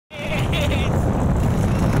guys.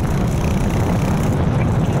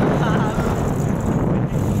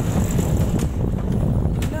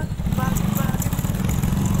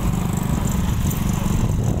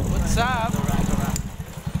 What's up?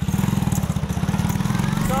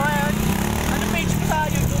 So ayun, anong page mo sa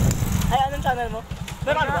YouTube? Ay, anong channel mo?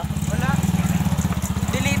 Meron ba? Wala.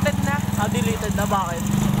 Deleted na. Ah, deleted na, bakit?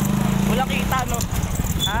 Walang kita, no?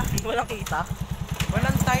 Ha? Walang kita?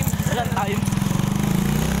 Walang time. Walang time.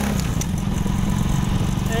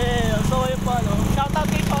 So ayun pa, no? Shoutout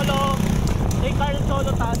kay Cholo. Kay Carl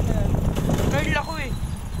Cholo Tan. Girl ako eh.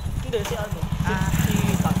 Hindi, si ano? Ah. Si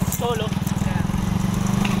Cholo.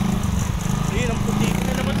 Ayun, ang puti ko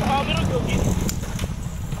na naman sa camera, Gogi.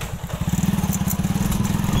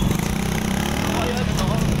 Ayun, ito.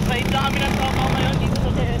 Ride lang kami ng tropa ngayon dito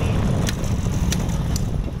sa Cherry.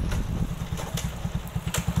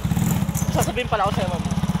 Sasabihin pala ako sa'yo, ma'am.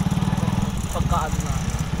 Pagkaan na.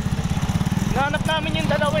 Nahanap namin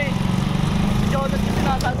yung dalawa eh. Si Jonas kasi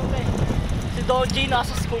nasa ano eh. Si Don J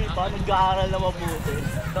nasa school pa, nag-aaral na mabuti.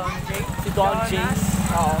 Don J? Si Don J. Jonas?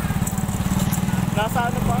 Oo.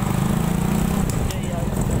 Nasa ano pa?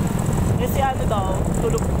 Eh si ano daw,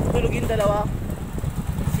 tulog yung dalawa.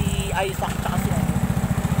 Si Isaac tsaka si ano.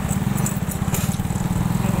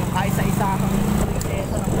 Yung kaisa-isahang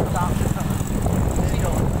prinsesa ng production.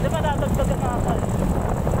 Di ba dadagdagan na ako?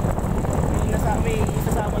 May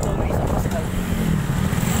isasama daw na isang Pascal.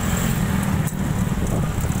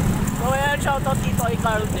 So ayan, shoutout dito kay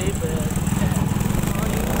Carl Dave.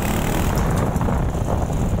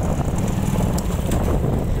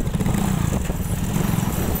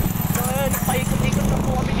 So ayan, paikot-ikot na po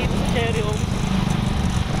kami dito sa Cherry Home.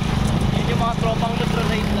 Yun yung mga tropang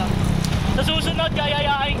nagro-ride lang. Sa susunod,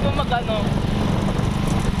 yayayain ko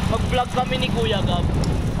mag-vlog kami ni Kuya Gab.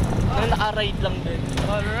 Na naka-ride lang din.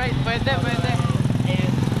 Alright, pwede.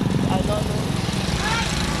 And ano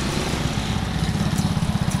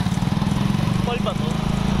Paul ba to?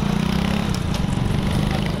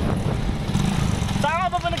 Saan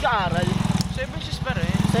ka ba nag-aaral? 7-6 pa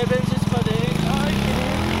rin. 7-6 pa din. Ay,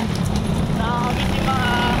 nakakamit yung mga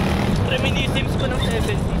reminiscence ko ng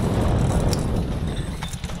 70s.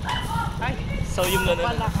 Ay, So yung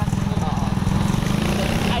gano'n. palakas.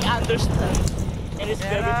 I understand. And it's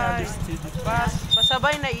very Eray. understood.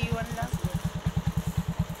 Pasabay na iwan lang.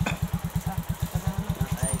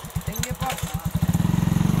 Thank you po.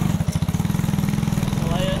 So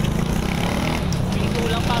ayun. Pinto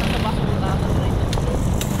lang para sa basura.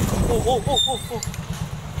 Oh.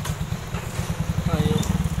 Ayun.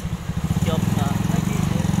 Yup na.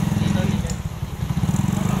 Dito.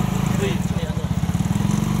 Uy, may ano.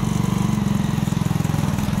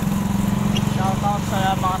 Shoutout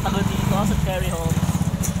sa mga taga dito sa Cherry Home.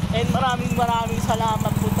 And maraming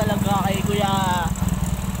salamat po talaga kay Kuya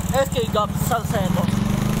SK Gab Salcedo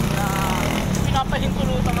na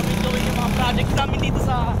pinapahintulutan kami gawin yung mga project namin dito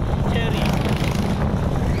sa Cherry.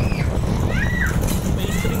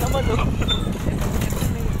 Mainstream naman, no?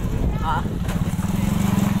 Ah?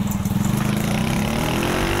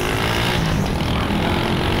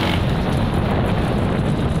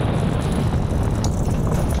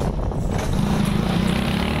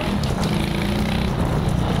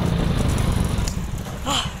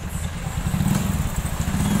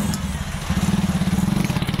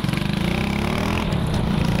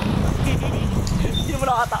 Hindi mo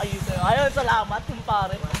nakatayo sa'yo. Ayun, salamat yung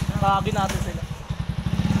pare. Tawagin natin sila.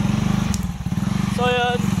 So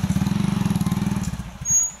yun.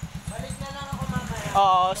 Balik na lang ako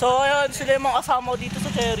mamaya. So ayun, sila yung mga kasama ko dito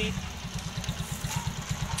sa Cherry.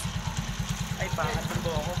 Ay, pangat ang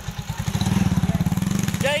buho ko.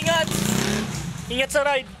 Kaya ingat! Ingat sa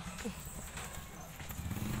ride!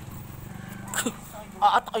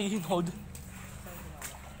 Aatayin ako dun.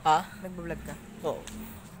 Ha? Nagbablog ka? Oo.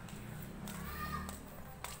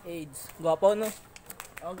 AIDS. Gwapo, no?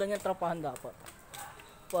 Ang ganyan trapahan dapat.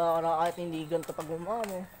 Para kahit hindi ganito pag mo,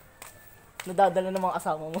 nadadala ng mga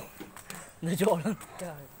asama mo. Na-joke lang.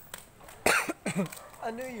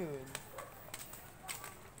 Ano yun?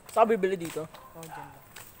 Saka bibili dito. Oh, dyan lang.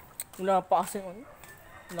 Wala pa kasi ano.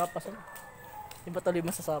 Wala pa sa'yo. Iba tuloy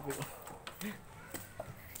masasabi ko.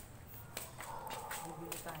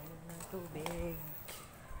 Bibili tayo ng tubig.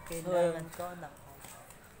 Kailangan ko na.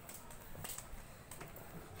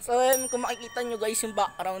 So ayun, kung makikita nyo guys yung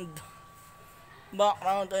background.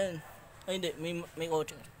 Ayun. Ay hindi, may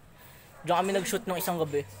kotse. Diyan kami nag-shoot ng isang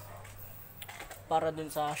gabi. Para dun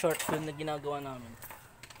sa short film na ginagawa namin.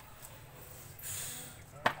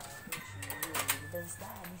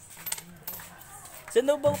 Saan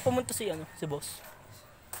daw ba pumunta si boss?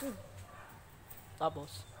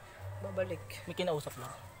 Tapos, Babalik. may kinausap lang.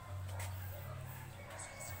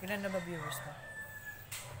 Ilan na ba viewers na?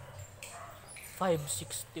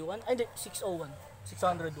 561? Ay, hindi. 601.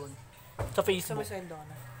 601. Sa Facebook. Sa sweldo ka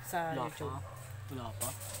na? Sa Wala YouTube? pa. Wala pa.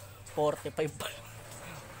 45 pa lang.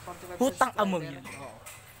 45 Hutang among subscriber. yun. Oo.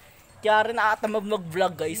 Kaya rin nakatamad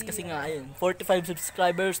mag-vlog guys kasi nga ayun, 45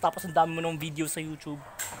 subscribers tapos ang dami mo ng video sa YouTube.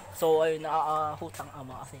 So ayun, nakakahutang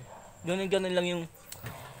ama kasi. Ganun lang yung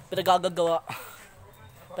pinagagagawa.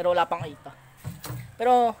 Pero wala pang kita.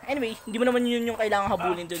 Pero anyway, hindi mo naman yun yung kailangan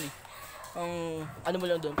habulin dun eh. Ang ano mo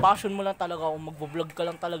lang dun, passion mo lang talaga kung magbo-vlog ka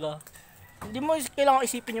lang talaga. Hindi mo kailangan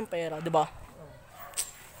isipin yung pera, 'di ba?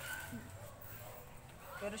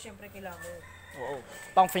 Pero syempre kailangan mo yun. Oo.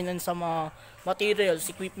 Pang-finance sa mga materials,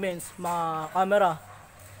 equipments, mga camera,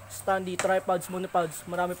 standee, tripods, monopods,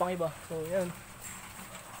 marami pang iba. So, yan.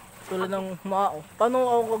 Tulad ng mga, paano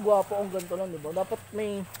ako kagwapo kung ganito lang, diba? Dapat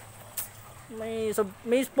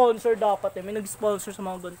may sponsor dapat eh. May nag-sponsor sa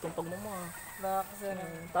mga ganitong pagmamahal. Kasi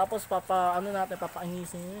Tapos,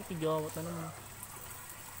 papaangisin yun, tigyawat na naman.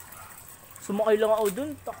 Sumakay lang ako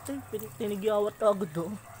dun, takti, tinigyawat agad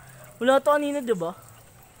doon. Wala to kanina, diba?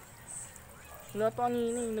 Wala to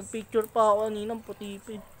kanina eh. Nagpicture pa ako kanina, puti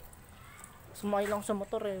pa eh. Sumakay lang sa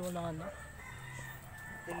motor eh, wala na.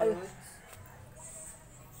 Ay.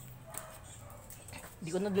 Hindi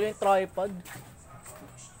ko nadala yung tripod.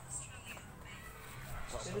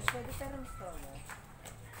 pero pwede tayo ng straw mo.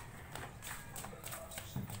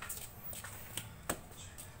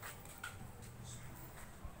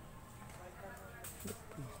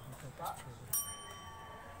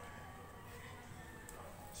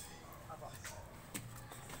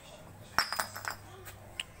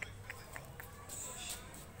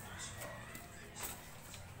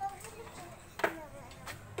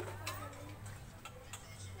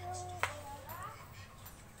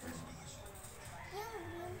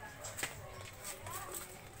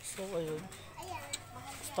 So ayun.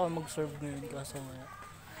 Gusto ko mag-serve ngayon kasi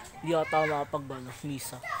hindi ata makapag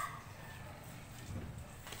misa.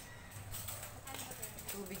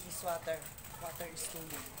 Tubig is water. Water is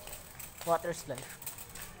tubig. Water's life.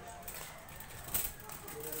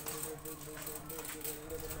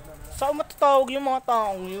 Saan matatawag yung mga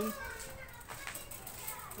taong yun?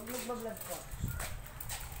 Kung nagbablog ka,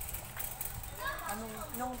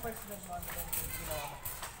 nung first vlog mo, ano ba yung ginawa mo?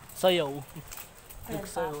 Sayaw. Ayan,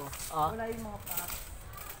 Nagsayaw. Wala yung mga pa.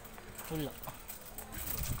 Wala.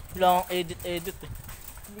 Wala akong edit eh.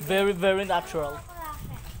 Very, very natural.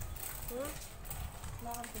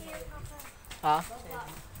 Ha?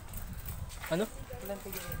 Ano? Walang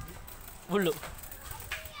tigil-edit. Wala.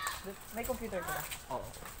 May computer ka ba? Oo.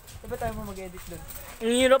 Diba tayo mo mag-edit dun?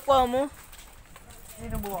 Ang hirap pa mo.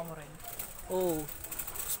 Sinubukan mo rin. Oo.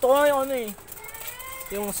 Gusto ko nga yung ano eh.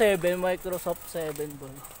 Yung 7, Microsoft 7 ba?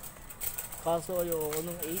 Kaso ayoko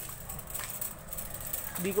nung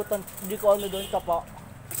 8. Hindi ko ano doon tapa.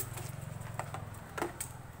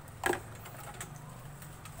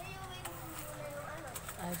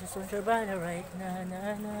 I just want your body right na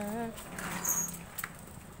na na.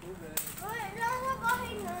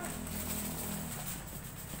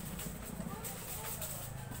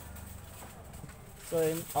 So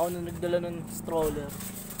yun, ako na nagdala ng stroller.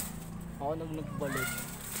 Ako nagbalik.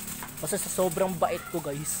 Kasi sa sobrang bait ko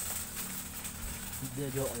guys.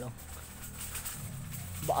 Hindi, joke lang.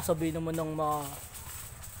 Baka sabihin naman ng mga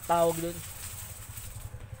tawag doon.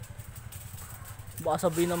 Baka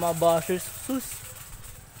sabihin ng mga bashers, sus,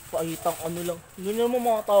 paitang ano lang. Ganyan naman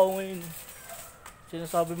mga tao ngayon.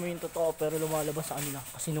 Sinasabi mo yung totoo pero lumalabas sa kanila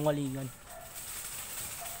kasi nungalingan.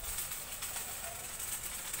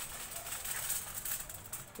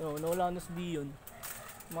 So, nawala na si Dion.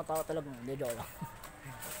 Mga tao talaga, hindi, joke lang.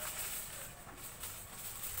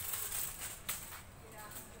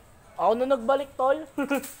 Ako na nagbalik, tol.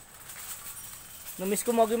 Namiss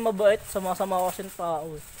ko maging mabait, sama-sama kasing tao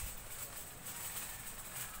eh.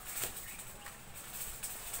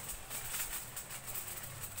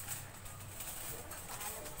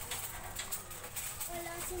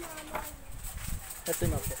 Wala si mama. Ito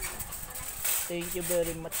na po. Thank you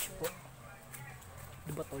very much po.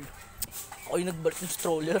 Diba, tol? Ako yung nagbalik ng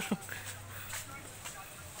stroller.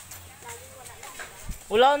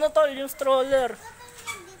 Wala na, tol, yung stroller.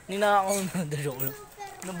 Ninakaw na, joke lang.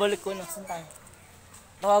 Nabalik ko na. Saan tayo?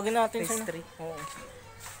 Tawagin natin Phase siya. 3. Oo.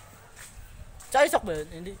 Sa Isaac ba yun?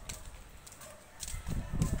 Hindi.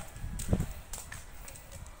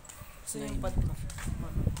 Saan yung pad mo?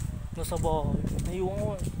 Nasa bahay. Naiwan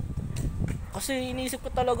ko eh. Kasi iniisip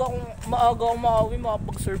ko talaga kung maaga ako maawi,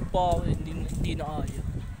 makapag-serve pa ako. Hindi na ayaw.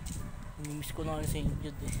 Namimiss ko na yung St.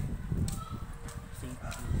 Jude eh. St.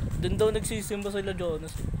 Jude. Doon daw nagsisimba sila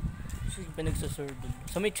Jonas eh. Pinagsaserve doon.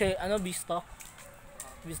 Sa may Vista.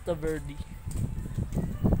 Vista Verde.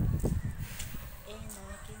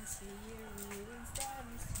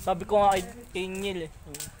 Sabi ko nga kay Niel eh.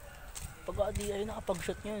 Pag di ay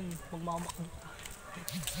nakapag-shot niyan, magmamakdo.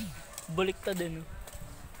 Baliktad din.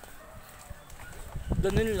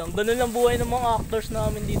 Ganun lang buhay ng mga actors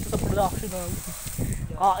namin dito sa production namin.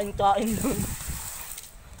 Kain-kain lang.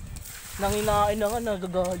 Nanginain na nga,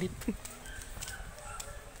 nagagalit.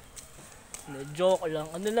 Hindi, joke lang.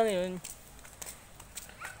 Ano lang yun?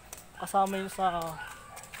 Kasama yun sa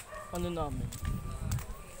ano namin.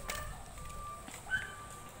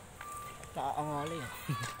 Nakaangali ah.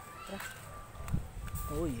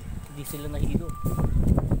 Uy, hindi sila nahilo.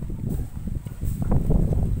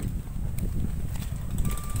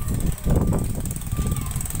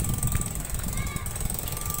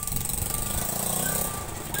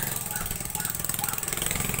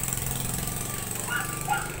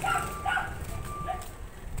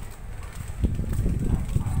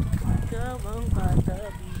 Ang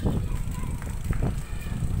katabi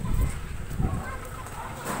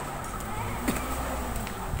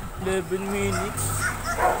 11 minutes.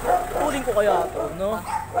 Kuling ko kaya ito, no?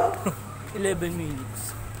 11 minutes.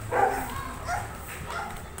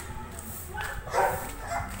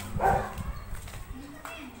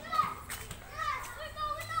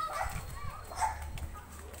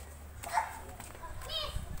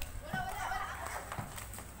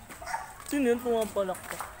 Sino yun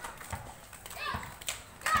pumapalakpak?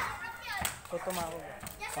 So, tumawag.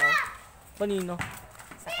 Oh. Kanino?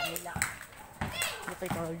 Sa kanila. Hindi kay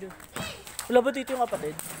Carl dyan. Wala ba dito yung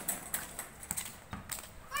kapatid?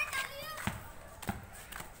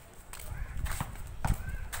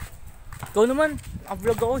 Ikaw naman,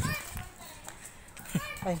 upload ako.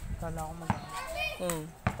 Ay, kala ko mag- Oo,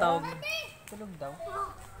 tawag mo. Tulog daw.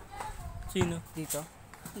 Sino? Dito.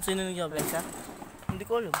 Sino nagsabi? Siya? Hindi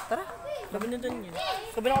ko alam. Tara, sabi na dun yun.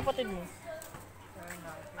 Sabi ng kapatid mo.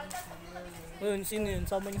 Ayun, sino yun?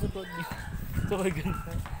 Sama niya sa prod niya. Sabay ganun.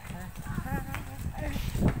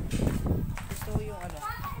 Gusto ko yung ano.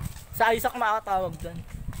 Sa Isaac makakatawag dyan.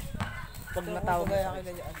 Pag natawag mo Kaya sa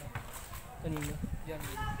kila ano. kanino?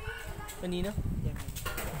 Jamil. Kanino? Jamil.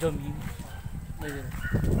 Jamil. Ayun.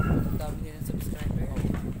 Ang dami nilang subscriber.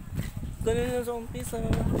 Ganun lang sa umpisa.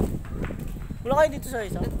 Wala kayo dito sa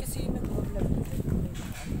Isaac? Ba't kasi nag-vlog may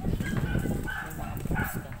mga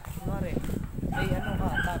post ka. Kunwari, may ano ka,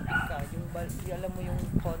 topic ka. Yung alam mo yung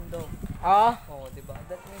condo. Ah? Oo, diba?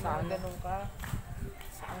 That may Saan? mga ganun ka.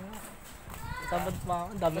 Sa ano? Sabad pa.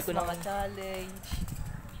 Ang dami Tapos ko na. mga challenge.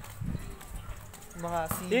 Mga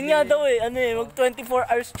sige. Yun nga daw eh, ano eh, mag 24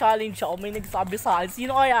 hours challenge ako. May nagsabi sa akin,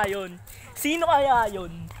 sino kaya yun? Sino kaya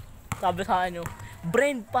yun? Sabi sa akin,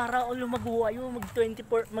 Brand, para ako lumaguwa yun, mag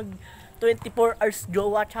 24 hours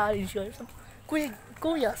jowa challenge yun.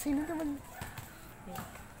 Kuya, sino naman?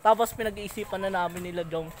 Tapos pinag-iisipan na namin nila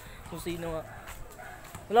Jong kung sino nga.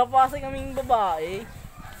 Wala pa kasi kaming babae.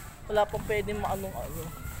 Wala pa pwede maanong ano.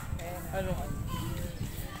 Ano.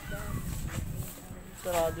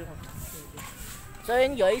 Sarado yun. So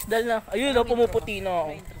ayun guys, dahil na, ayun na, pumuputi na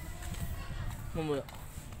ako. Mamula.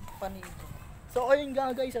 Panito. So ayun nga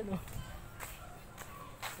guys, ano.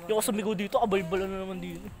 Yung ako sumigaw dito, kabalbala na naman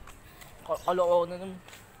dito. Kaloko na naman.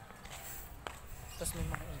 Tapos may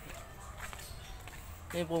mga edit.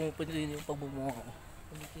 Ngayon pumuputi din yung pagbumuha ko.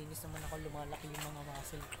 Kumikinis naman ako, lumalaki yung mga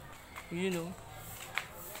muscle ko. Yun o.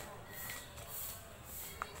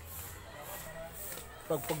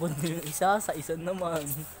 Pagpagod mo yung isa, sa isa naman.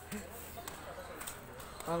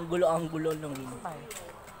 Ang gulo lang yun. Saan tayo?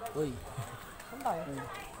 Uy. Saan tayo?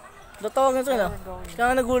 Natawagan sila.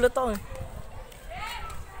 Kaya nagulat ako eh.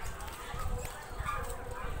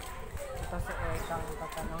 Tapos ang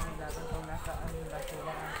tatanong nila kung nasaan nila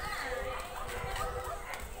sila.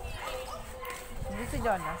 Hindi si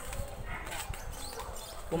Jonas.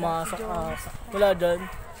 Pumasok ka. Wala dyan.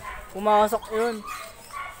 Pumasok yun.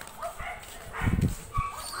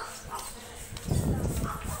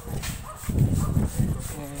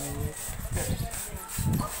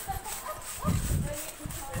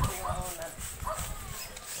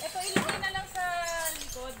 Ito, ilagay na lang sa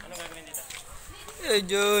likod. Eh,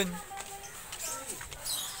 Jun.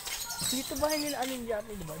 Dito ba nila ano yung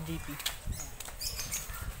dati, diba? GP.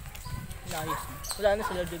 Naayos na. Wala na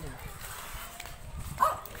sila dyan eh.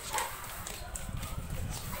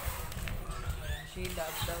 She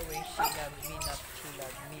loved the way she loved me, not she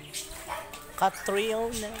loved me.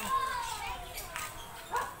 Catriona.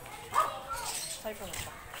 Saan pa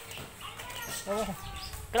ba? Oo.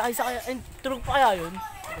 Kaya isa kaya, tulog pa kaya yun?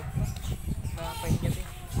 Nakapahit niya din.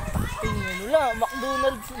 Tingnan, wala.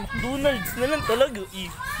 McDonald's na lang talaga eh.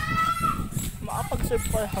 Makapag-serve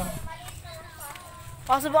pa lang.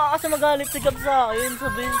 Kasi magalit si Gab sa akin.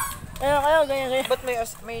 Sabihin, ganyan. Ba't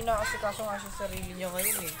may naasikaso nga siya sa sarili niya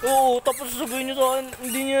ngayon eh? Oo, tapos sabihin niyo sa akin,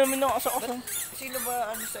 hindi niya namin nakasakaso. Sino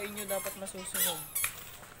ba sa inyo dapat masusunod?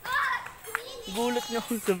 Gulat niya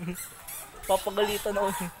ako sabihin. Papagalitan ako.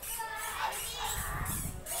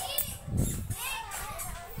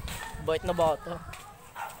 Bait na bata.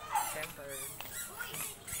 Center.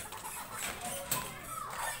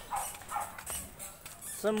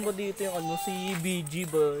 Saan ba dito yung si BG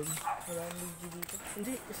ba? Wala ang BG dito.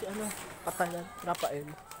 Hindi, kasi Katalan, Rafael.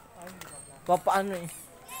 Papa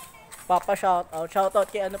Papa shoutout. Shoutout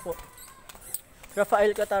kay po.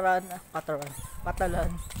 Rafael Katalan.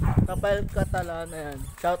 Rafael Katalan, ayan.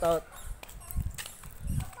 Shoutout.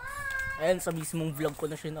 Ayan, sa mismong vlog ko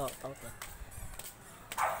na siya shoutout.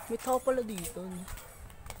 May tao pala dito.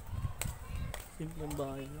 Simpleng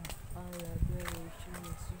bahay na.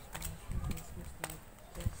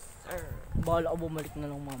 Bahala ko bumalik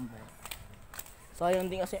na lang mamaya.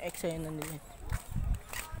 Sayang din kasi eksena nila.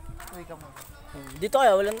 Uy, come on. Dito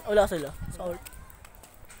kaya wala sila. Sa ult.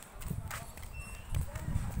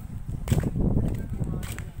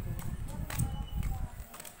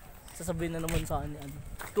 Sasabihin na naman sa akin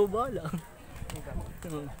ikaw bahala.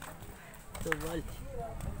 Ikaw bahala.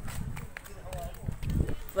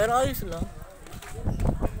 Pero ayos lang.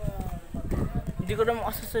 Hindi ko naman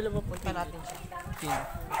kasi sila mapunta natin siya. Sino?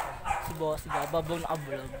 Si Boss Gab. Babaw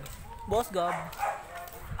naka-vlog. Boss Gab.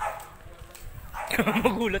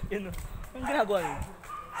 Magulat yun. Anong ginagawa yun?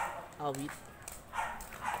 Awit.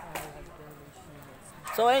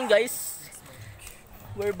 So ayun guys.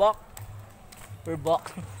 We're back. We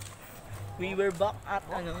were back at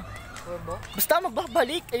We're back. Basta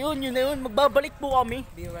magbabalik. Ayun, yun na yun. Magbabalik po kami.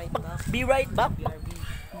 Be right back. Be right back. BRB.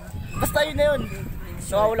 Basta yun na yun.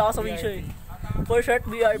 Nakawala ka sa wisyo eh. For short,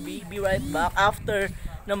 BRB, be right back. After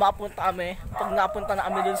na mapunta kami, pag napunta na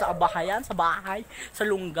kami dun sa kabahayan, sa bahay, sa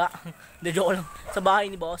lungga. Hindi, joke lang. Sa bahay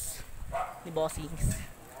ni Boss. Ni Bossings.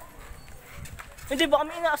 Hindi ba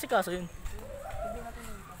kami inaasikaso yun?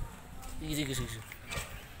 Sige.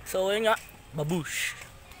 So, yun nga. Babush.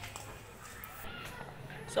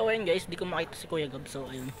 So, ayun guys, di ko makita si Kuya Gab. So,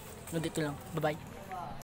 ayun. Nandito lang. Bye-bye.